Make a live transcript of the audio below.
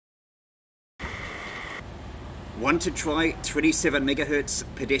Want to try 27 megahertz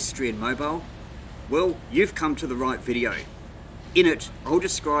pedestrian mobile? Well, you've come to the right video. In it, I'll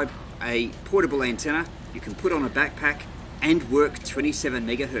describe a portable antenna you can put on a backpack and work 27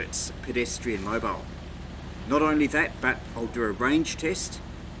 megahertz pedestrian mobile. Not only that, but I'll do a range test,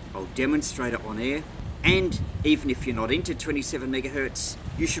 I'll demonstrate it on air, and even if you're not into 27 megahertz,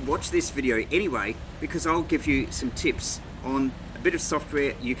 you should watch this video anyway, because I'll give you some tips on a bit of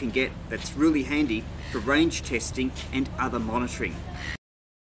software you can get that's really handy for range testing and other monitoring.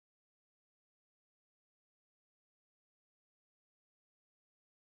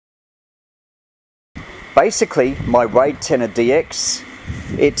 Basically, my RAID 10 DX,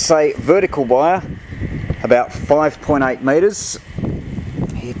 it's a vertical wire, about 5.8 meters.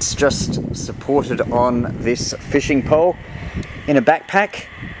 It's just supported on this fishing pole in a backpack,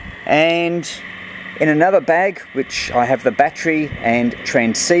 and in another bag, which I have the battery and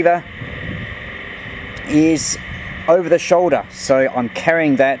transceiver, is over the shoulder. So I'm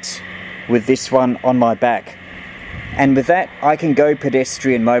carrying that with this one on my back. And with that, I can go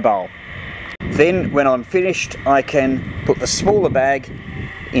pedestrian mobile. Then when I'm finished, I can put the smaller bag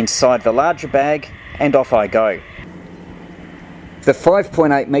inside the larger bag and off I go. The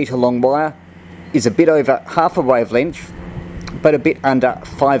 5.8 meter long wire is a bit over half a wavelength, but a bit under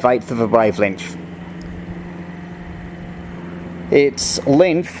 5/8 of a wavelength. Its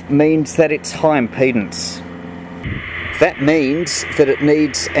length means that it's high impedance. That means that it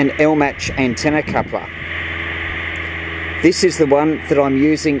needs an L-match antenna coupler. This is the one that I'm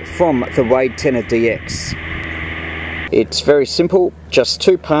using from the RAID 10 DX. It's very simple, just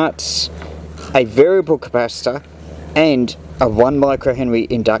two parts, a variable capacitor and a 1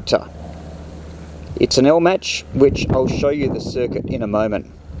 microhenry inductor. It's an L-match, which I'll show you the circuit in a moment.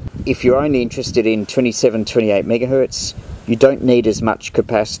 If you're only interested in 27-28 megahertz, you don't need as much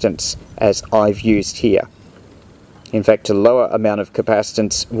capacitance as I've used here. In fact, a lower amount of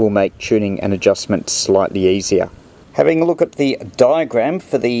capacitance will make tuning and adjustment slightly easier. Having a look at the diagram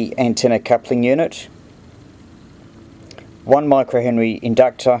for the antenna coupling unit, 1 microhenry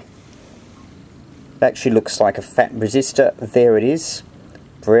inductor, actually looks like a fat resistor. There it is,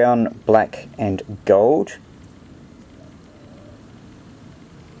 brown, black and gold.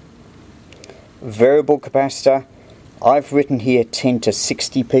 Variable capacitor, I've written here 10 to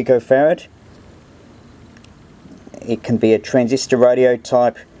 60 picofarad. It can be a transistor radio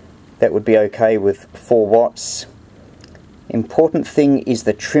type, that would be okay with 4 watts. Important thing is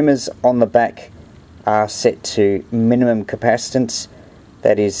the trimmers on the back are set to minimum capacitance,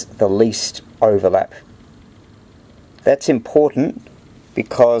 that is the least overlap. That's important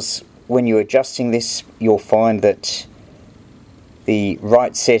because when you're adjusting this, you'll find that the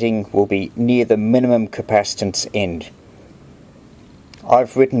right setting will be near the minimum capacitance end.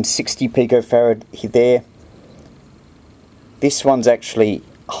 I've written 60 picofarad there. This one's actually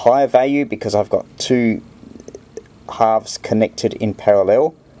higher value because I've got two halves connected in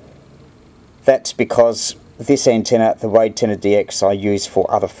parallel. That's because this antenna, the RAID 10 DX, I use for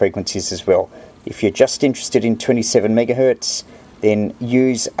other frequencies as well. If you're just interested in 27 megahertz, then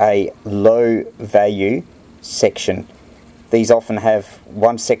use a low value section. These often have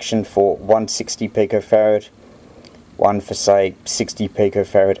one section for 160 picofarad, one for say 60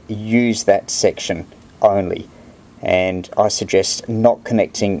 picofarad. Use that section only, and I suggest not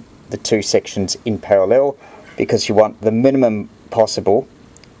connecting the two sections in parallel because you want the minimum possible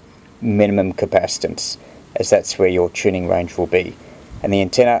minimum capacitance, as that's where your tuning range will be. And the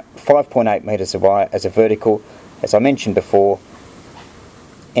antenna, 5.8 meters of wire as a vertical. As I mentioned before,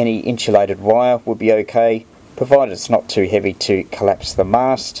 any insulated wire would be okay, provided it's not too heavy to collapse the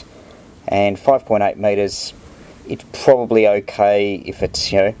mast. And 5.8 meters, it's probably okay if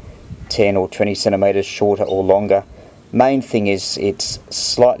it's 10 or 20 centimeters shorter or longer. Main thing is it's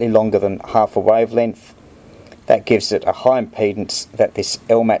slightly longer than half a wavelength. That gives it a high impedance that this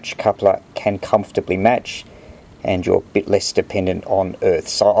L-match coupler can comfortably match, and you're a bit less dependent on earth.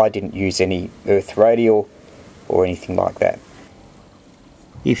 So I didn't use any earth radial or anything like that.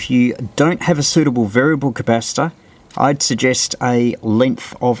 If you don't have a suitable variable capacitor, I'd suggest a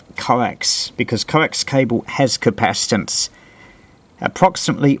length of coax, because coax cable has capacitance,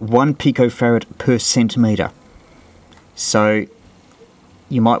 approximately 1 picofarad per centimetre. So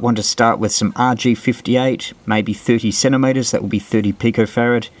you might want to start with some RG58, maybe 30 centimetres, that will be 30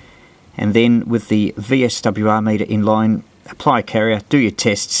 picofarad, and then with the VSWR meter in line, apply a carrier, do your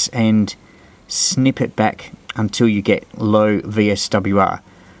tests and snip it back until you get low VSWR.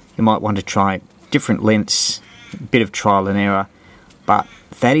 You might want to try different lengths, a bit of trial and error, but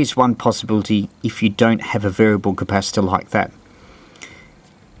that is one possibility if you don't have a variable capacitor like that.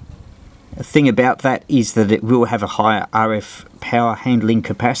 The thing about that is that it will have a higher RF power handling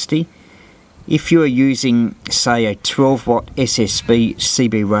capacity. If you are using, say, a 12 watt SSB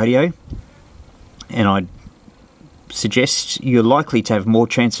CB radio, and I'd suggest you're likely to have more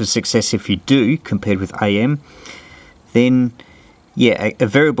chance of success if you do compared with AM, then yeah, a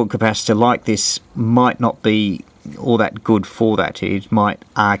variable capacitor like this might not be all that good for that. It might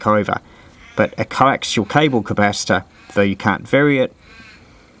arc over. But a coaxial cable capacitor, though you can't vary it,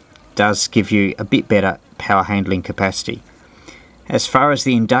 does give you a bit better power handling capacity. As far as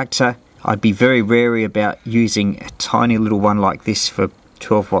the inductor, I'd be very wary about using a tiny little one like this for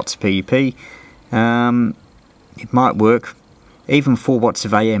 12 watts PUP. It might work. Even 4 watts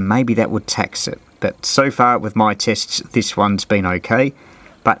of AM, maybe that would tax it. But so far with my tests, this one's been okay.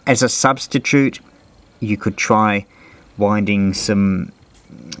 But as a substitute, you could try winding some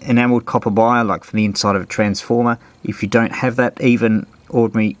enamelled copper wire, like from the inside of a transformer. If you don't have that, even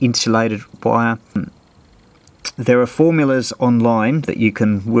ordinary insulated wire. There are formulas online that you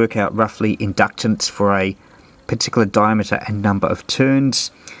can work out roughly inductance for a particular diameter and number of turns.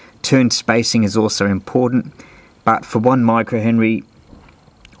 Turn spacing is also important, but for 1 microhenry,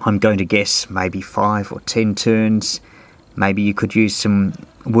 I'm going to guess maybe 5 or 10 turns. Maybe you could use some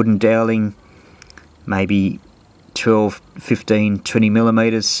wooden doweling, maybe 12, 15, 20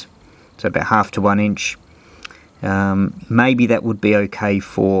 millimeters, so about half to 1 inch. Maybe that would be okay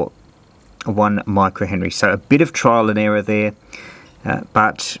for 1 microhenry. So a bit of trial and error there,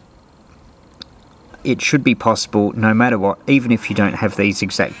 but it should be possible, no matter what, even if you don't have these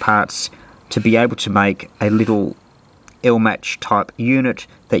exact parts, to be able to make a little L-match type unit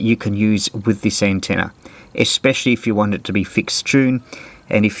that you can use with this antenna, especially if you want it to be fixed tune.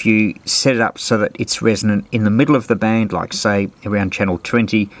 And if you set it up so that it's resonant in the middle of the band, like say around channel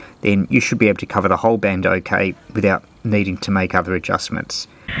 20, then you should be able to cover the whole band okay without needing to make other adjustments.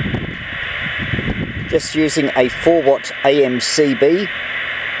 Just using a 4 watt AMCB,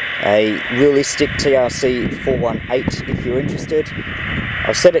 a realistic TRC 418 if you're interested.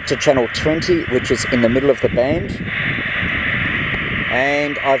 I've set it to channel 20, which is in the middle of the band.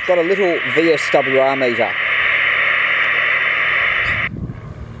 And I've got a little VSWR meter.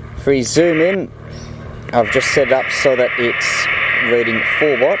 If we zoom in, I've just set it up so that it's reading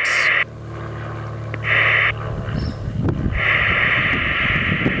 4 watts.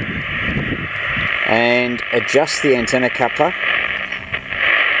 And adjust the antenna coupler.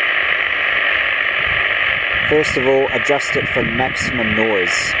 First of all, adjust it for maximum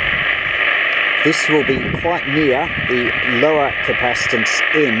noise. This will be quite near the lower capacitance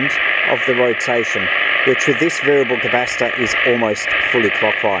end of the rotation, which with this variable capacitor is almost fully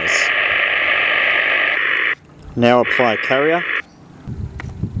clockwise. Now apply carrier.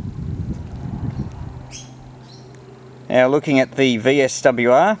 Now looking at the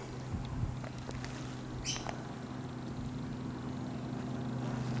VSWR,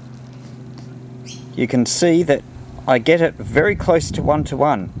 you can see that I get it very close to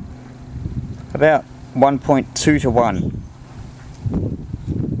 1:1, about 1.2 to 1.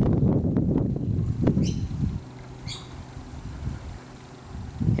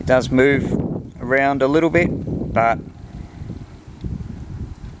 It does move around a little bit, but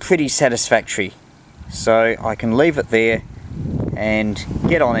pretty satisfactory. So I can leave it there and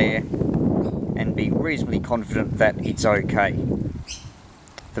get on air and be reasonably confident that it's okay.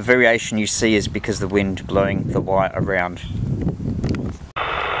 The variation you see is because of the wind blowing the wire around.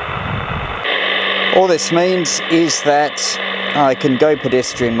 All this means is that I can go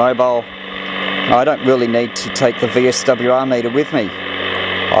pedestrian mobile. I don't really need to take the VSWR meter with me.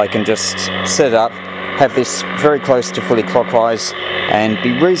 I can just set it up, have this very close to fully clockwise, and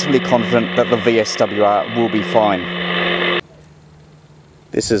be reasonably confident that the VSWR will be fine.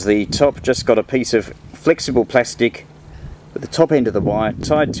 This is the top, just got a piece of flexible plastic with the top end of the wire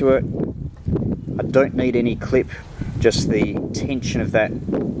tied to it. I don't need any clip, just the tension of that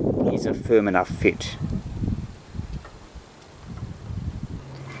is a firm enough fit.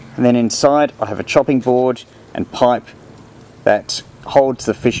 And then inside I have a chopping board and pipe that holds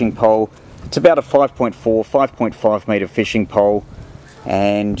the fishing pole. It's about a 5.5 metre fishing pole,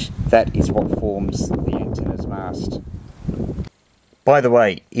 and that is what forms the antenna's mast. By the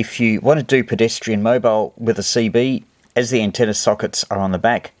way, if you want to do pedestrian mobile with a CB, as the antenna sockets are on the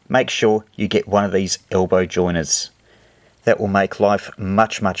back, make sure you get one of these elbow joiners. That will make life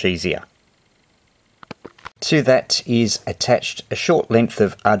much easier. To that is attached a short length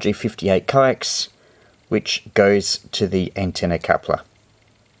of RG58 coax, which goes to the antenna coupler.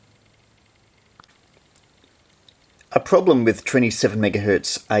 A problem with 27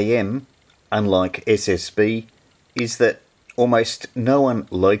 MHz AM, unlike SSB, is that almost no one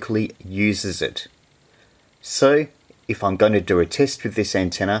locally uses it. So, if I'm going to do a test with this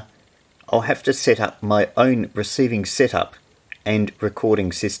antenna, I'll have to set up my own receiving setup and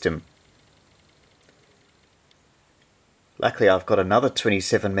recording system. Luckily I've got another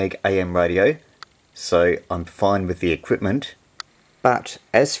 27 meg AM radio, so I'm fine with the equipment. But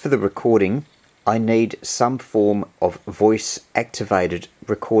as for the recording, I need some form of voice activated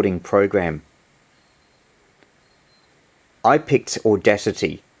recording program. I picked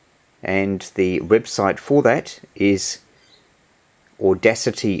Audacity, and the website for that is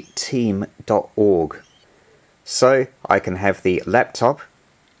audacityteam.org. So I can have the laptop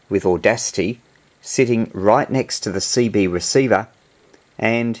with Audacity sitting right next to the CB receiver,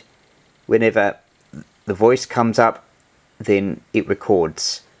 and whenever the voice comes up, then it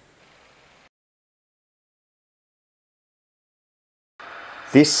records.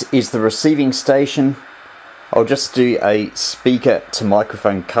 This is the receiving station. I'll just do a speaker to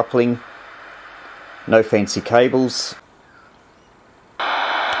microphone coupling. No fancy cables.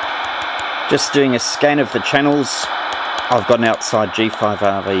 Just doing a scan of the channels. I've got an outside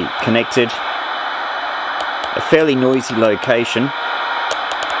G5RV connected. A fairly noisy location.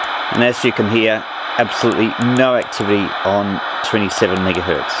 And as you can hear, absolutely no activity on 27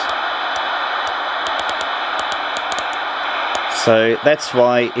 megahertz. So that's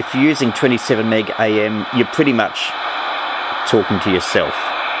why if you're using 27 meg AM, you're pretty much talking to yourself.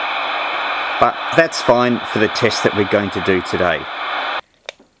 But that's fine for the test that we're going to do today.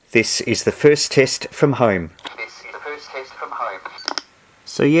 This is the first test from home.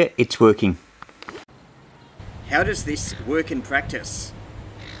 So yeah, it's working. How does this work in practice?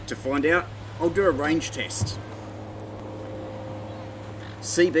 To find out, I'll do a range test.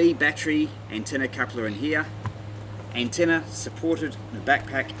 CB battery antenna coupler in here. Antenna supported in the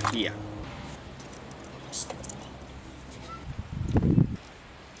backpack here.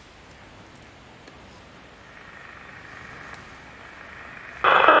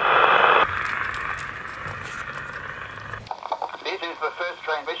 This is the first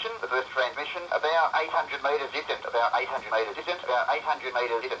transmission. The first transmission about 800 metres distant. About 800 metres distant. About 800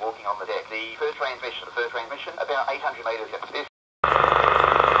 metres distant. Walking on the deck. The first transmission. About 800 metres distant.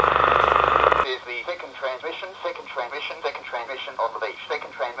 This is the second transmission on the beach.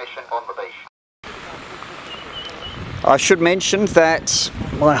 Second transmission on the beach. I should mention that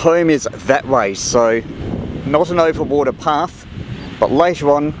my home is that way, so not an overwater path, but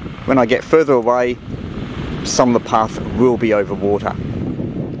later on, when I get further away, some of the path will be over water.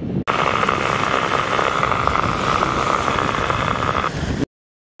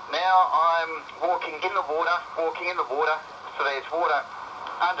 Now I'm walking in the water, so there's water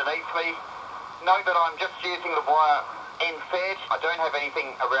underneath me. Note that I'm just using the wire end fed. I don't have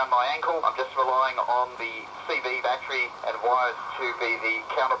anything around my ankle. I'm just relying on the CB battery and wires to be the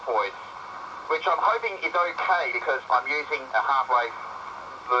counterpoise, which I'm hoping is okay because I'm using a halfway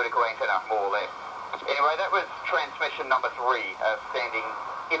vertical antenna, more or less. Anyway, that was transmission number 3, standing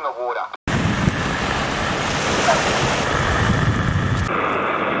in the water.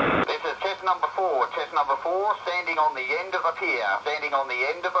 This is test number 4, standing on the end of a pier, test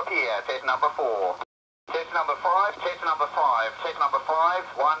number 4. Test number 5,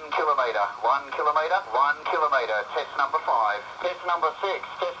 1 kilometre, 1 kilometre, test number 5. Test number 6,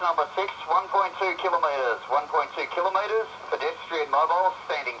 1.2 kilometres, pedestrian mobile,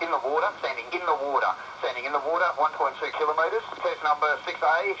 standing in the water, 1.2 kilometres. Test number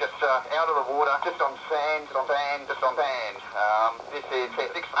 6A, just out of the water, just on sand. This is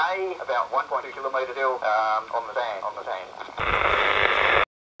test 6A, about 1.2 kilometres still, on the sand.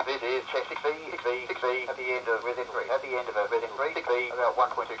 This is test 6B at the end of resin 3, about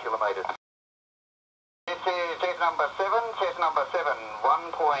 1.2 kilometres. This is test number 7,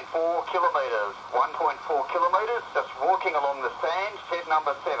 1.4 kilometres, just walking along the sand, test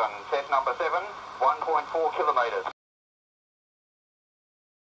number 7, 1.4 kilometres.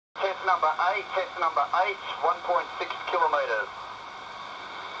 Test number 8, 1.6 kilometres,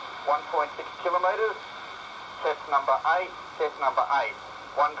 1.6 kilometres, test number 8,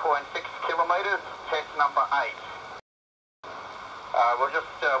 1.6 kilometres, test number 8. We'll just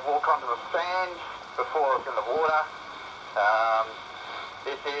walk onto the sand before it's in the water.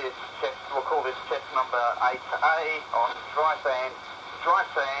 This is test, we'll call this test number 8A on dry sand,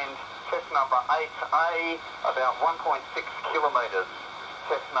 test number 8A, about 1.6 kilometres.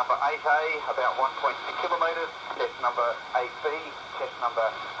 Test number 8A, about 1.6 kilometres. Test number 8B, test number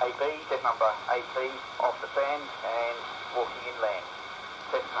 8B, off the sand and walking inland.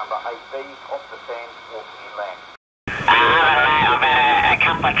 Test number 8B, off the sand, walking inland. I've got a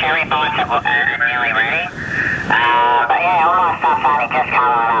couple of carry bites that were nearly ready. But yeah, all my stuff's only just come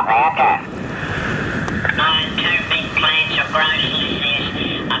on up there, Jeff. Two big plants of gross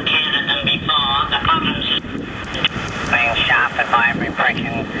listeners. I've counted them before. The bottom's being shafted by every brick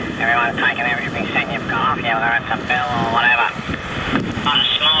and everyone's taking everything set you've got off you, whether it's a bill or whatever. On the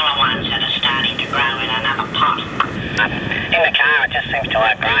smaller ones that are starting to grow in another pot. In the car it just seems to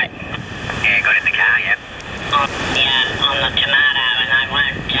work great. Yeah, good in the car, yep. On the tomato, and I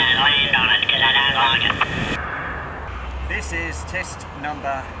won't land on it because I don't like it. This is test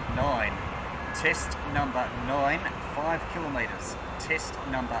number 9. Test number 9, 5 kilometres. Test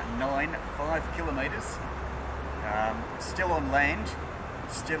number 9, 5 kilometres. Still on land.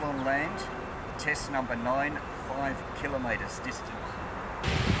 Still on land. Test number 9, 5 kilometres distant.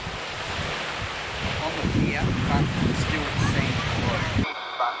 On the pier, but still sand below.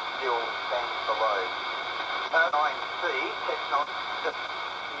 But still sand below. 9C, test not just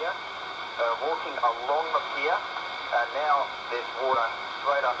here. Walking along the pier. Now there's water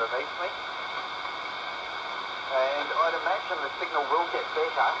straight underneath me. And I'd imagine the signal will get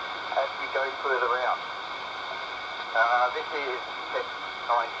better as we go further out. This is test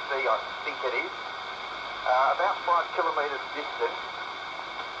 9C, I think it is. About 5 kilometres distant.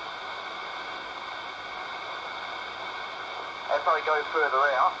 As I go further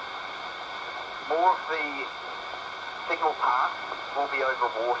out, more of the signal path will be over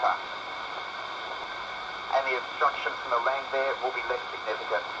water. And the obstruction from the land there will be less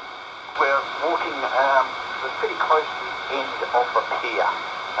significant. We're walking pretty close to the end of the pier.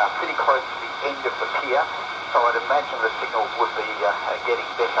 Pretty close to the end of the pier, so I'd imagine the signal would be getting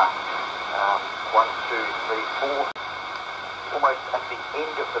better. 1, 2, 3, 4. Almost at the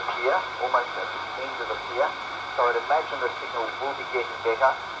end of the pier, almost at the end of the pier. So I'd imagine the signal will be getting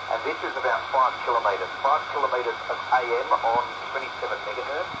better. And this is about 5 kilometres. 5 kilometres of AM on 27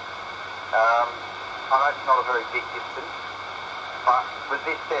 megahertz. I know it's not a very big distance, but with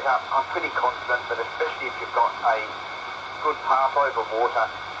this setup, I'm pretty confident that especially if you've got a good path over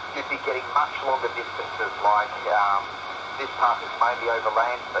water, you'd be getting much longer distances. Like this path is mainly over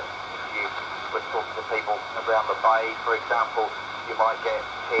land, but if you were talking to people around the bay, for example, you might get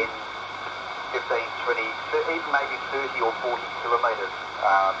 10, 15, 20, even maybe 30 or 40 kilometres.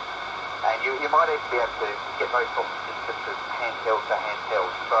 And you might even be able to get those sorts of distances handheld to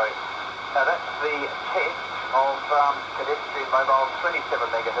handheld. So that's the test of pedestrian mobile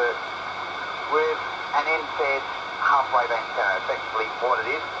 27 megahertz with an end-fed half-wave antenna. Effectively what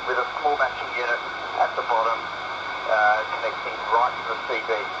it is, with a small matching unit at the bottom connecting right to the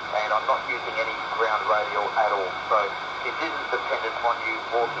CB. And I'm not using any ground radio at all. So it isn't dependent on you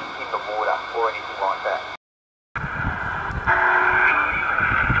walking in the water or anything like that.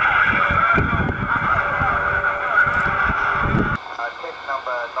 Test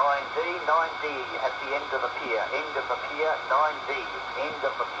number 9D at the end of the pier, 9D, end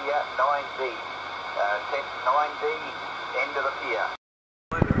of the pier, 9D. Test 9D, end of the pier.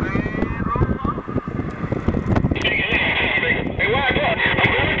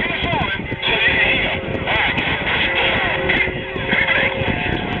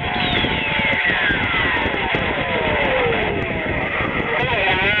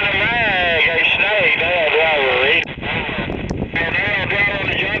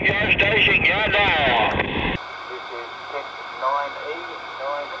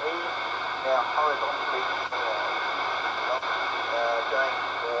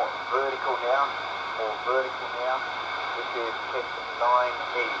 Vertical now. This is test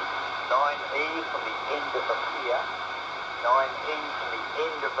 9E. 9E from the end of the pier. 9E from the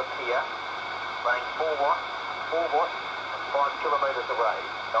end of the pier. Running 4 watts, 5 kilometres away.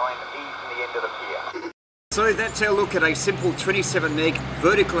 9E from the end of the pier. So that's our look at a simple 27 meg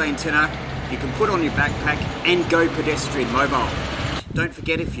vertical antenna you can put on your backpack and go pedestrian mobile. Don't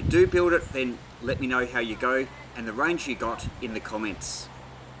forget, if you do build it, then let me know how you go and the range you got in the comments.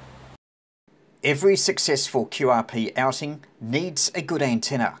 Every successful QRP outing needs a good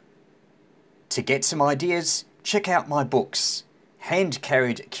antenna. To get some ideas, check out my books,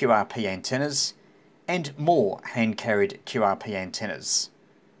 Hand-Carried QRP Antennas and More Hand-Carried QRP Antennas.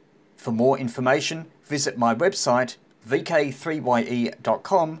 For more information, visit my website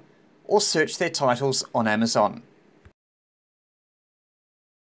VK3YE.com or search their titles on Amazon.